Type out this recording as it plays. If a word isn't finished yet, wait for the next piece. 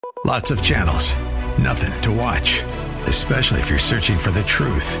Lots of channels, nothing to watch, especially if you're searching for the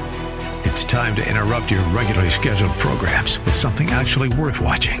truth. It's time to interrupt your regularly scheduled programs with something actually worth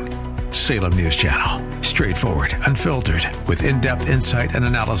watching. Salem News Channel. Straightforward, unfiltered, with in-depth insight and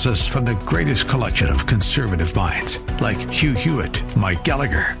analysis from the greatest collection of conservative minds like Hugh Hewitt, Mike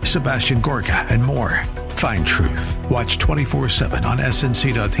Gallagher, Sebastian Gorka, and more. Find truth. Watch 24/7 on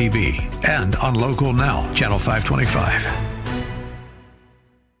snc.tv and on Local Now, Channel 525.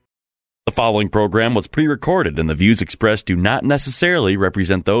 The following program was pre-recorded, and the views expressed do not necessarily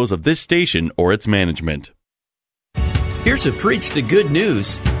represent those of this station or its management. Here to preach the good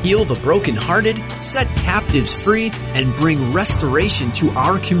news, heal the brokenhearted, set captives free, and bring restoration to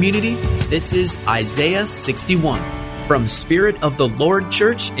our community, this is Isaiah 61. From Spirit of the Lord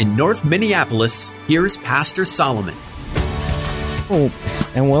Church in North Minneapolis, here's Pastor Solomon. Oh,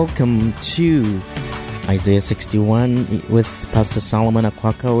 and welcome to Isaiah 61 with Pastor Solomon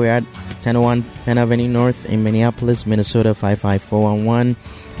Akwaka. We're at 1001 Penn Avenue North in Minneapolis, Minnesota 55411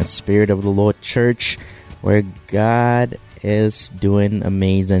 at Spirit of the Lord Church, where God is doing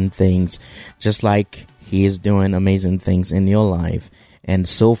amazing things, just like He is doing amazing things in your life. And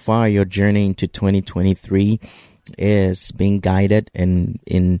so far, your journey into 2023 is being guided and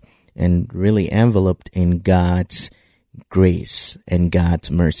really enveloped in God's grace and God's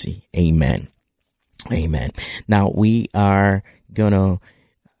mercy. Amen. Amen. Now, we are going to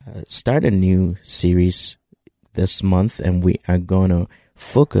start a new series this month, and we are going to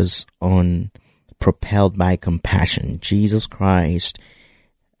focus on Propelled by Compassion. Jesus Christ,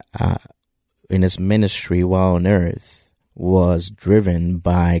 in His ministry while on earth, was driven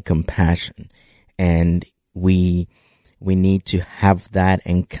by compassion, and we need to have that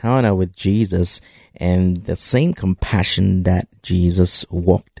encounter with Jesus, and the same compassion that Jesus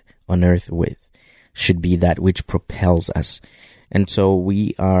walked on earth with should be that which propels us. And so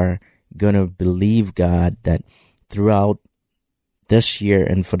we are going to believe God that throughout this year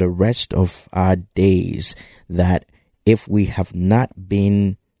and for the rest of our days, that if we have not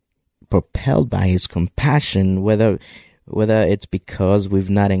been propelled by His compassion, whether it's because we've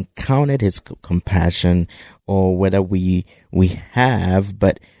not encountered His compassion, or whether we have,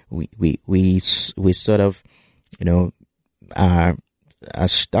 but we sort of, are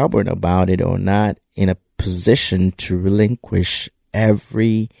stubborn about it, or not in a position to relinquish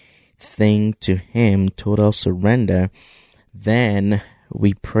everything to Him, total surrender, then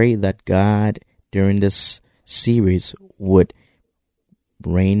we pray that God during this series would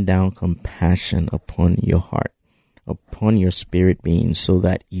rain down compassion upon your heart, upon your spirit being, so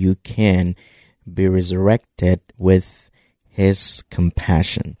that you can be resurrected with His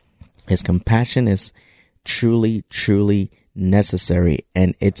compassion. His compassion is truly, truly necessary,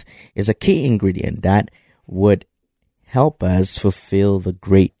 and it's a key ingredient that would help us fulfill the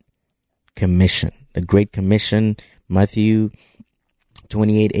Great Commission. The Great Commission, Matthew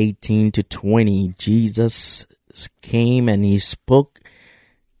 28:18-20, Jesus came and He spoke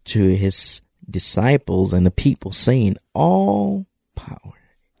to His disciples and the people, saying, all power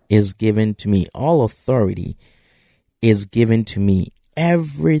is given to me, all authority is given to me,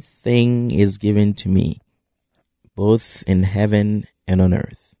 everything is given to me, both in heaven and on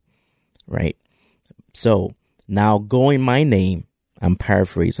earth, right? So now go in my name, I'm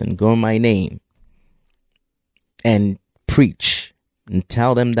paraphrasing, go in my name and preach and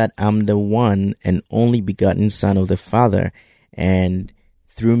tell them that I'm the one and only begotten Son of the Father, and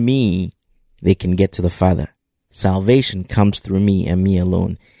through me they can get to the Father. Salvation comes through me and me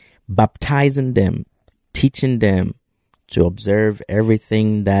alone. Baptizing them, teaching them to observe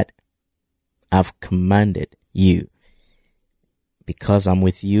everything that I've commanded you, because I'm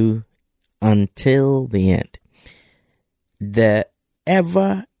with you until the end. The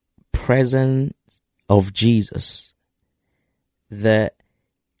ever presence of Jesus, the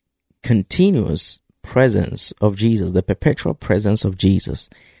continuous presence of Jesus, the perpetual presence of Jesus,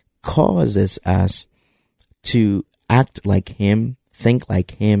 causes us to act like Him, think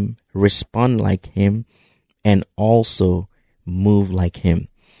like Him, respond like Him, and also move like Him.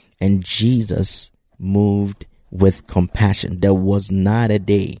 And Jesus moved with compassion. There was not a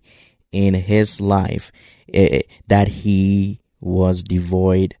day in His life that He was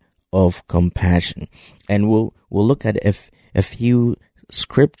devoid of compassion. And we'll look at a few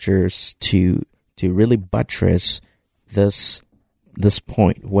scriptures to really buttress this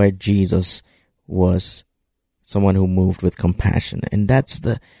point where Jesus was someone who moved with compassion. And that's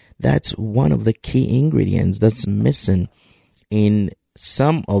one of the key ingredients that's missing in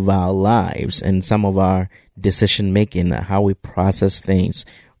some of our lives and some of our decision making, how we process things.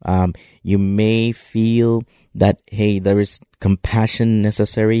 You may feel that, hey, there is compassion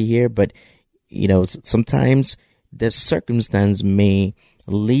necessary here, but sometimes the circumstance may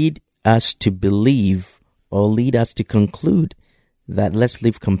lead us to believe or lead us to conclude that let's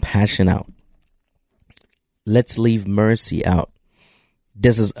leave compassion out. Let's leave mercy out.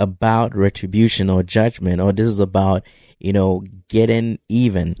 This is about retribution or judgment, or this is about, getting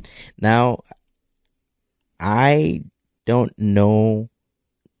even. Now, I don't know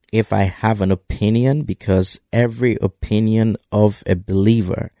if I have an opinion, because every opinion of a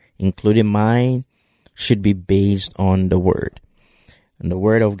believer, including mine, should be based on the Word. And the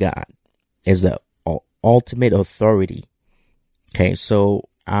Word of God is the ultimate authority. Okay, so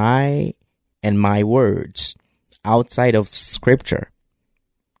I and my words outside of Scripture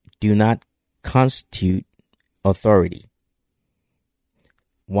do not constitute authority.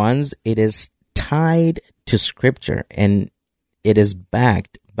 Once it is tied to Scripture and it is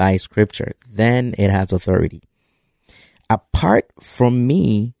backed by Scripture, then it has authority. Apart from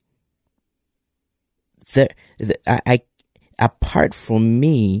me, apart from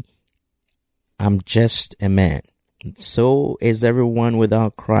me, I'm just a man. So is everyone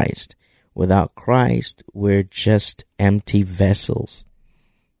without Christ. Without Christ, we're just empty vessels.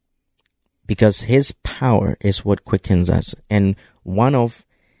 Because His power is what quickens us. And one of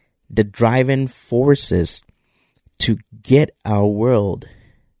the driving forces to get our world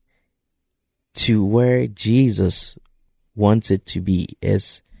to where Jesus wants it to be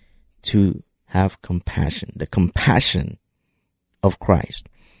is to have compassion, the compassion of Christ.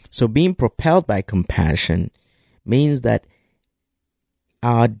 So being propelled by compassion means that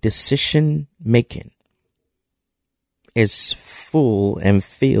our decision making is full and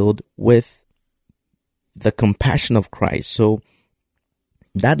filled with the compassion of Christ. So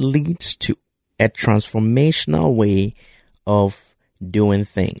that leads to a transformational way of doing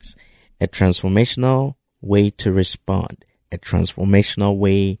things, a transformational way to respond, a transformational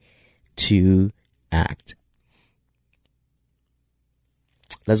way to act.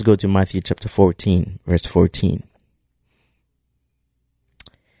 Let's go to Matthew chapter 14, verse 14.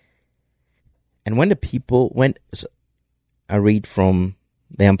 And when the people went, I read from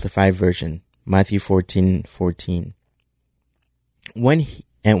the Amplified Version, Matthew 14:14. When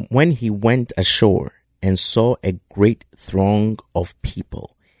he went ashore and saw a great throng of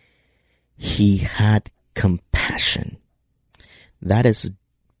people, he had compassion. That is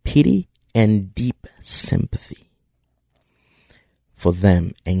pity and deep sympathy for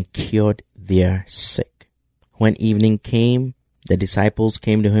them, and cured their sick. When evening came, the disciples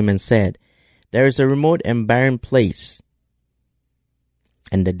came to him and said, "There is a remote and barren place,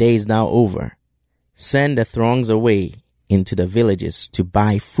 and the day is now over. Send the throngs away into the villages to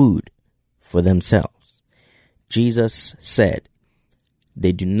buy food for themselves." Jesus said,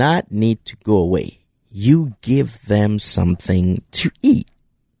 "They do not need to go away. You give them something to eat."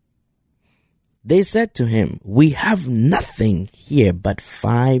 They said to him, "We have nothing here but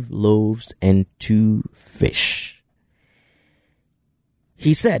 5 loaves and 2 fish."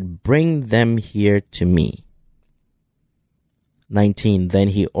 He said, "Bring them here to me." 19. Then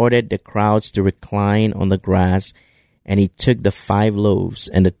he ordered the crowds to recline on the grass, and he took the 5 loaves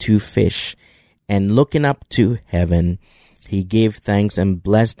and the 2 fish, and looking up to heaven, he gave thanks and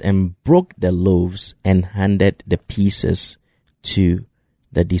blessed and broke the loaves and handed the pieces to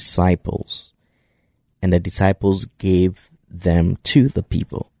the disciples. And the disciples gave them to the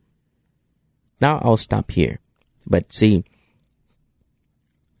people. Now I'll stop here. But see,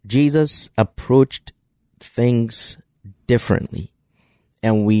 Jesus approached things differently.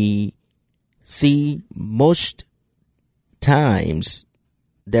 And we see most times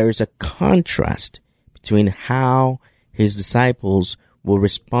there is a contrast between how his disciples will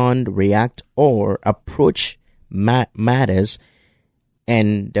respond, react, or approach matters.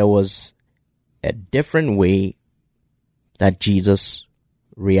 And there was a different way that Jesus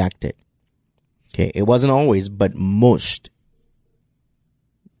reacted. Okay, it wasn't always, but most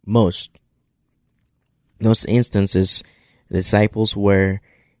those instances, the disciples were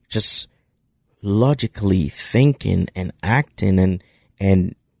just logically thinking and acting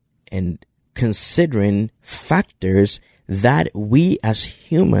and considering factors that we as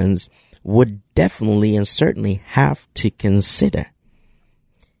humans would definitely and certainly have to consider.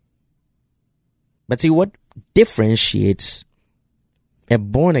 But see, what differentiates a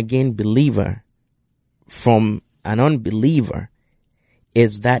born-again believer from an unbeliever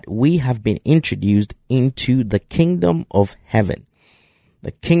is that we have been introduced into the kingdom of heaven.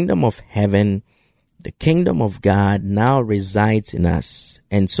 The kingdom of heaven, the kingdom of God now resides in us.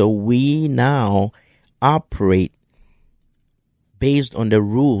 And so we now operate based on the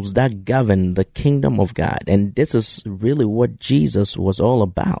rules that govern the kingdom of God. And this is really what Jesus was all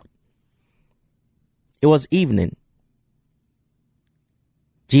about. It was evening.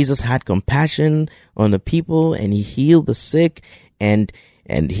 Jesus had compassion on the people, and he healed the sick, and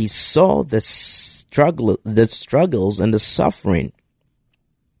he saw the struggles and the suffering.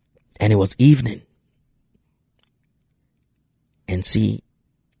 And it was evening. And see,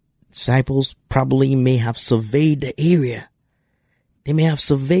 disciples probably may have surveyed the area. They may have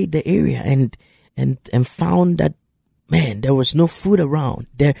surveyed the area and found that, man, there was no food around.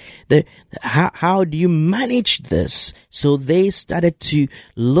 How do you manage this? So they started to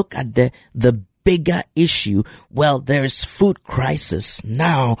look at the bigger issue. Well, there is food crisis.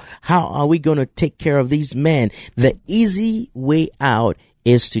 Now, how are we going to take care of these men? The easy way out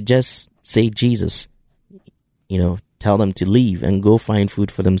is to just say, Jesus, tell them to leave and go find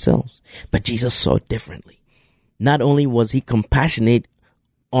food for themselves. But Jesus saw it differently. Not only was he compassionate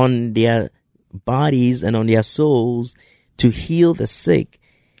on their bodies and on their souls to heal the sick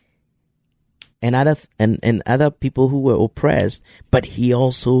and other people who were oppressed, but he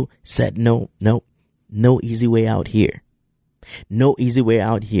also said, no easy way out here. No easy way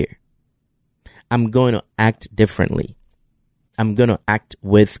out here. I'm going to act differently. I'm going to act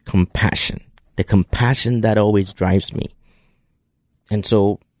with compassion. The compassion that always drives me. And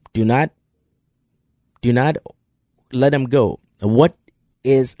so do not let them go. What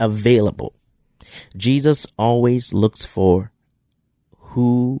is available? Jesus always looks for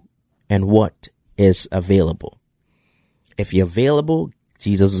who and what is available. If you're available,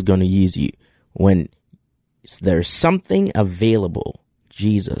 Jesus is going to use you. When there's something available,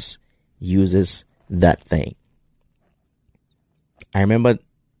 Jesus uses that thing. I remember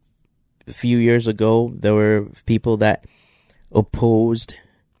a few years ago, there were people that opposed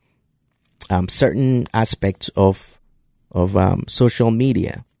certain aspects of social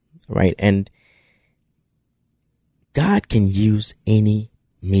media, right? And God can use any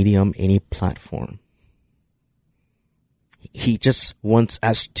medium, any platform. He just wants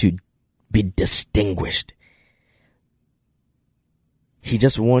us to be distinguished. He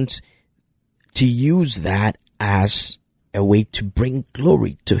just wants to use that as a way to bring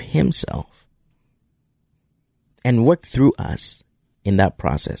glory to himself and work through us in that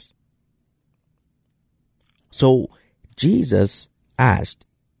process. So Jesus asked,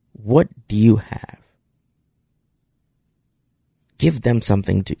 what do you have? Give them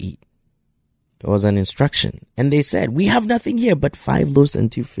something to eat. It was an instruction. And they said, we have nothing here but 5 loaves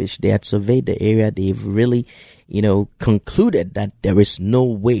and 2 fish. They had surveyed the area. They've really, concluded that there is no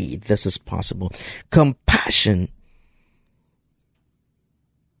way this is possible. Compassion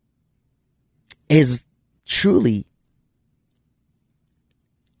is truly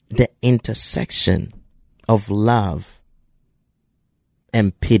the intersection of love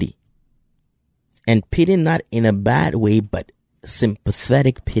and pity. And pity not in a bad way, but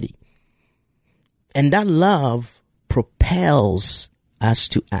sympathetic pity. And that love propels us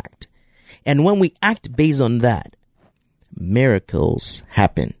to act. And when we act based on that, miracles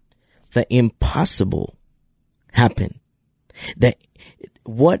happen. The impossible happen.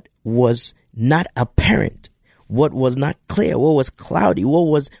 What was not apparent, what was not clear, what was cloudy,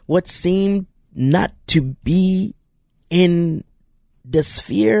 what seemed not to be in the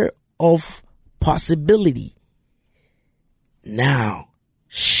sphere of possibility, now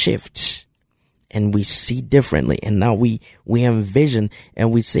shifts, and we see differently. And now we envision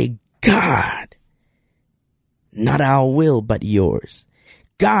and we say, God, not our will but yours.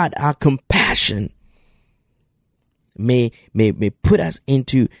 God, our compassion may put us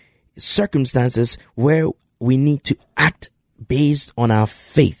into circumstances where we need to act based on our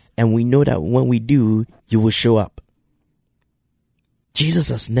faith. And we know that when we do, you will show up. Jesus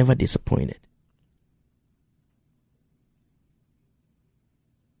has never disappointed.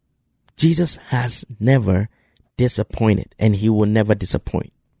 Jesus has never disappointed, and he will never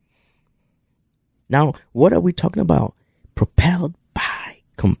disappoint. Now, what are we talking about? Propelled by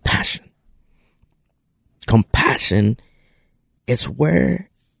compassion. Compassion is where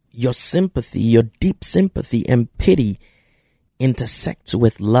your sympathy, your deep sympathy and pity intersects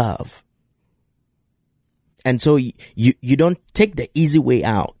with love. And so you don't take the easy way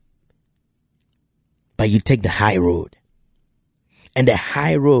out, but you take the high road. And the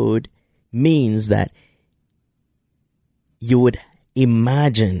high road means that you would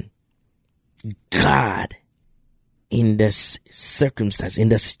imagine God in this circumstance, in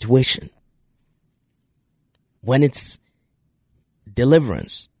the situation. When it's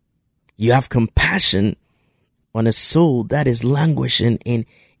deliverance, you have compassion on a soul that is languishing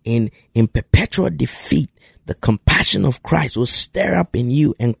in perpetual defeat. the compassion of Christ will stir up in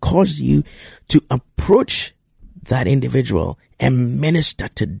you and cause you to approach that individual and minister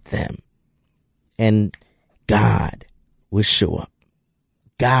to them. And God will show up.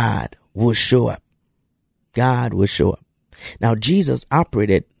 God will show up. God will show up. Now, Jesus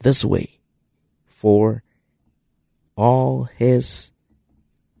operated this way for all his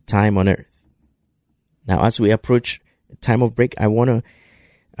time on earth. Now, as we approach time of break, I want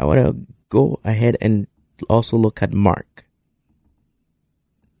to go ahead and also look at Mark.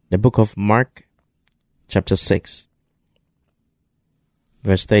 The book of Mark, chapter 6,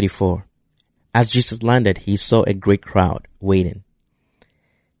 verse 34. As Jesus landed, he saw a great crowd waiting.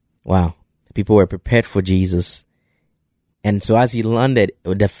 Wow. People were prepared for Jesus. And so as he landed,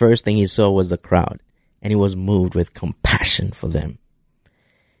 the first thing he saw was the crowd. And he was moved with compassion for them,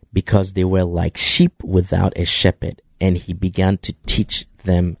 because they were like sheep without a shepherd. And he began to teach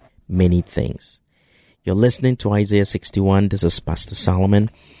them many things. You're listening to Isaiah 61. This is Pastor Solomon.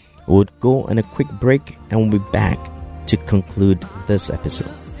 We'll go on a quick break and we'll be back to conclude this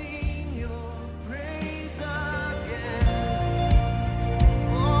episode.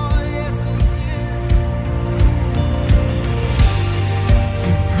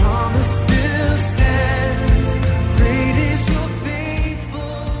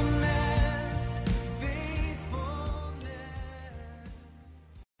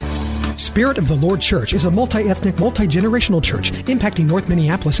 Spirit of the Lord Church is a multi-ethnic, multi-generational church impacting North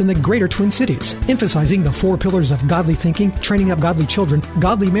Minneapolis and the greater Twin Cities, emphasizing the 4 pillars of godly thinking, training up godly children,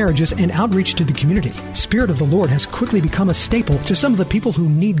 godly marriages, and outreach to the community. Spirit of the Lord has quickly become a staple to some of the people who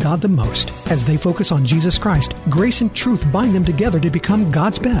need God the most. As they focus on Jesus Christ, grace and truth bind them together to become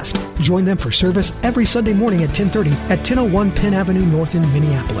God's best. Join them for service every Sunday morning at 10:30 at 1001 Penn Avenue North in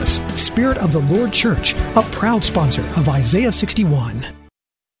Minneapolis. Spirit of the Lord Church, a proud sponsor of Isaiah 61.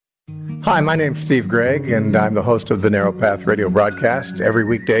 Hi, my name's Steve Gregg, and I'm the host of the Narrow Path radio broadcast. Every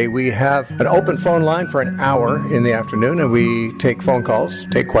weekday, we have an open phone line for an hour in the afternoon, and we take phone calls,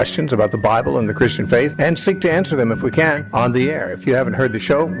 take questions about the Bible and the Christian faith, and seek to answer them if we can on the air. If you haven't heard the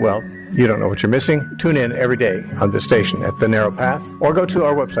show, well, you don't know what you're missing. Tune in every day on this station at The Narrow Path, or go to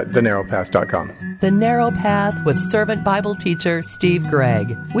our website, thenarrowpath.com. The Narrow Path with Servant Bible Teacher Steve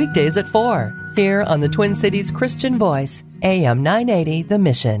Gregg. Weekdays at 4, here on the Twin Cities Christian Voice, AM 980, The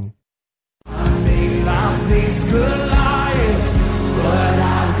Mission.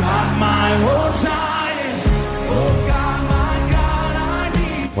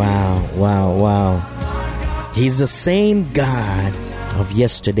 Wow. He's the same God of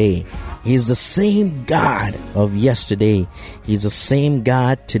yesterday. He's the same God of yesterday. He's the same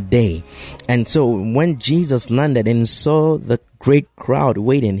God today. And so when Jesus landed and saw the great crowd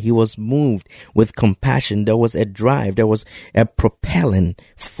waiting, he was moved with compassion. There was a drive. There was a propelling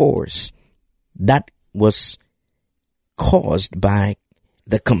force that was caused by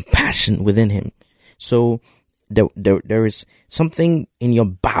the compassion within him. So there is something in your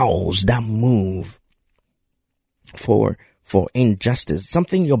bowels that move for injustice,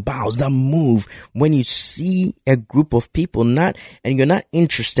 something in your bowels that move when you see a group of people, and you're not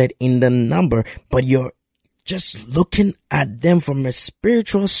interested in the number, but you're just looking at them from a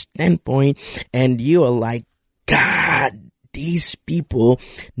spiritual standpoint, and you are like, God, these people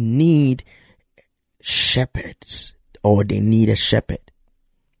need shepherds, or they need a shepherd.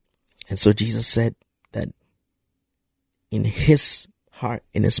 And so Jesus said that in his heart,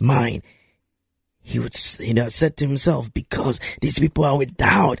 in his mind, he would, said to himself, because these people are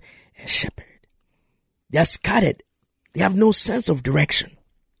without a shepherd. They are scattered. They have no sense of direction.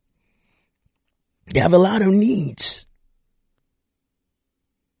 They have a lot of needs.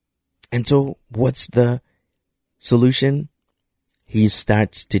 And so what's the solution? He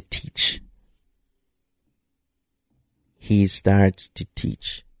starts to teach. He starts to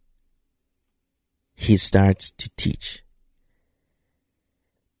teach. He starts to teach.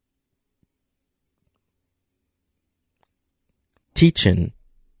 Teaching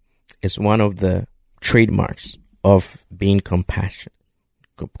is one of the trademarks of being compassionate,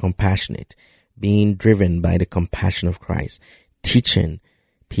 being driven by the compassion of Christ, teaching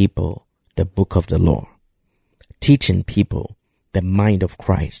people the book of the law, teaching people the mind of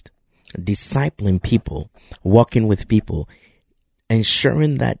Christ, discipling people, walking with people,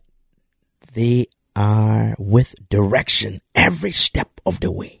 ensuring that they are with direction every step of the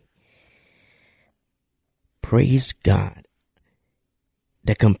way. Praise God.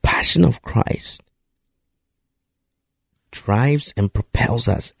 The compassion of Christ drives and propels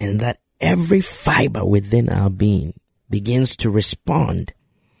us, and that every fiber within our being begins to respond.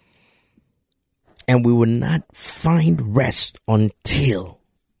 And we will not find rest until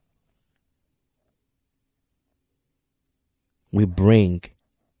we bring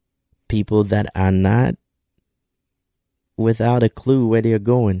people that are not without a clue where they're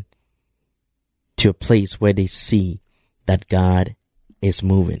going to a place where they see that God is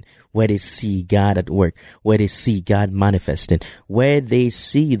moving, where they see God at work, where they see God manifesting, where they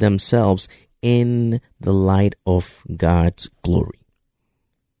see themselves in the light of God's glory.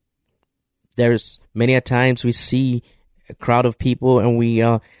 There's many a times we see a crowd of people and we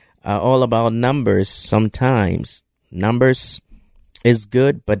are all about numbers. Sometimes numbers is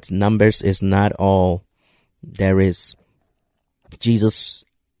good, but numbers is not all there is. Jesus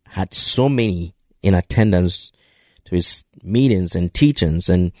had so many in attendance to his meetings and teachings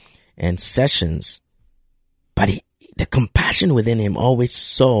and sessions, but the compassion within him always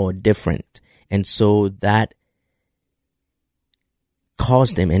saw different, and so that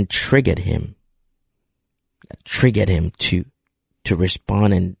caused him and triggered him to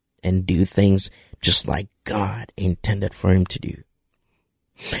respond and do things just like God intended for him to do.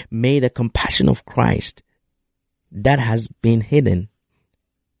 May the compassion of Christ that has been hidden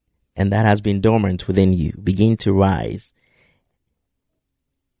and that has been dormant within you begin to rise,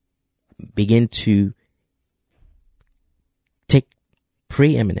 begin to take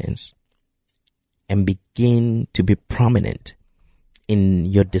preeminence, and begin to be prominent in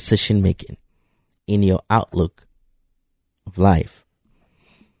your decision making, in your outlook of life.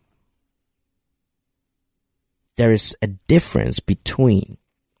 There is a difference between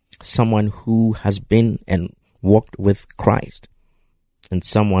someone who has been and walked with Christ and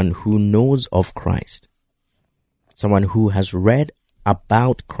someone who knows of Christ, someone who has read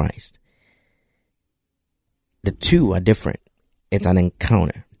about Christ. The two are different. It's an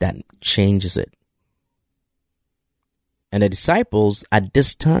encounter that changes it. And the disciples at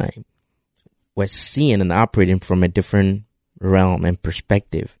this time were seeing and operating from a different realm and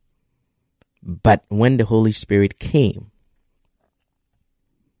perspective. But when the Holy Spirit came,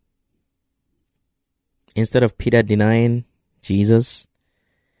 instead of Peter denying Jesus,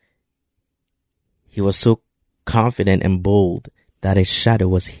 he was so confident and bold that his shadow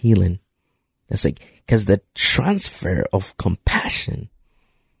was healing. That's like, because the transfer of compassion,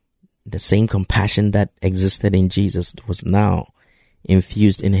 the same compassion that existed in Jesus was now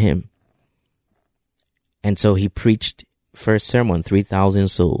infused in him. And so he preached first sermon, 3,000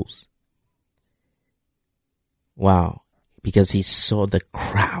 souls. Wow. Because he saw the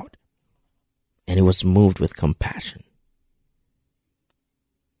crowd and he was moved with compassion.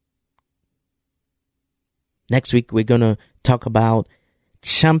 Next week, we're going to talk about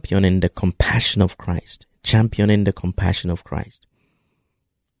championing the compassion of Christ. Championing the compassion of Christ.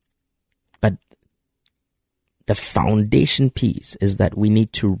 But the foundation piece is that we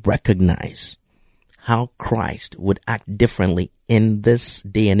need to recognize how Christ would act differently in this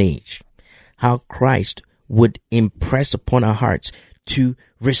day and age. How Christ would impress upon our hearts to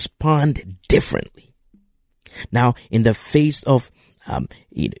respond differently. Now, in the face of,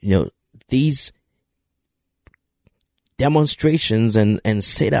 these demonstrations and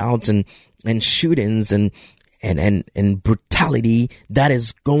sit-outs and shootings and brutality that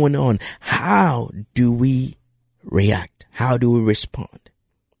is going on, how do we react? How do we respond?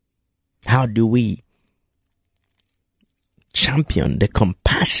 How do we champion the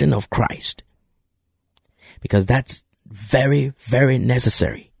compassion of Christ? Because that's very, very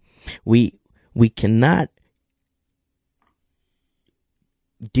necessary. We cannot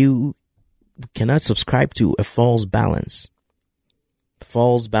subscribe to a false balance.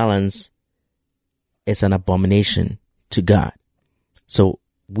 False balance is an abomination to God. So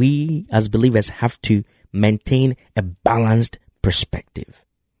we as believers have to maintain a balanced perspective,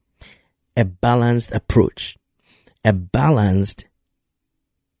 a balanced approach, a balanced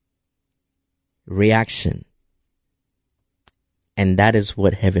reaction. And that is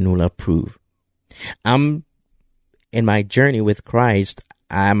what heaven will approve. In my journey with Christ,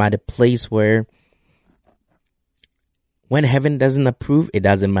 I'm at a place where when heaven doesn't approve, it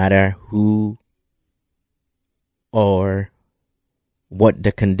doesn't matter who or what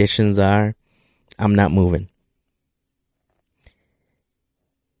the conditions are, I'm not moving.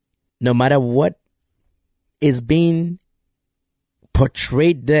 No matter what is being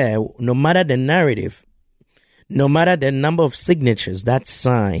portrayed there, no matter the narrative, no matter the number of signatures that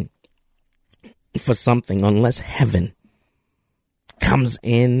sign for something, unless heaven comes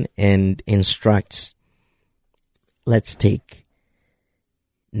in and instructs, let's take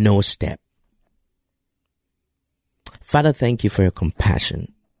no step. Father, thank you for your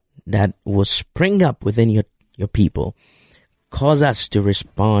compassion that will spring up within your people. Cause us to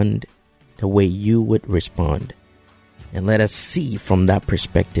respond the way you would respond. And let us see from that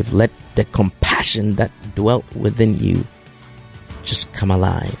perspective. Let the compassion that dwelt within you just come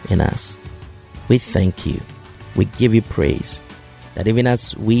alive in us. We thank you. We give you praise that even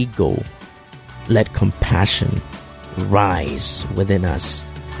as we go, let compassion rise within us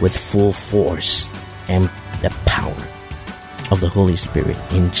with full force and the power of the Holy Spirit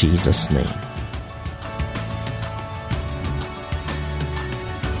in Jesus' name.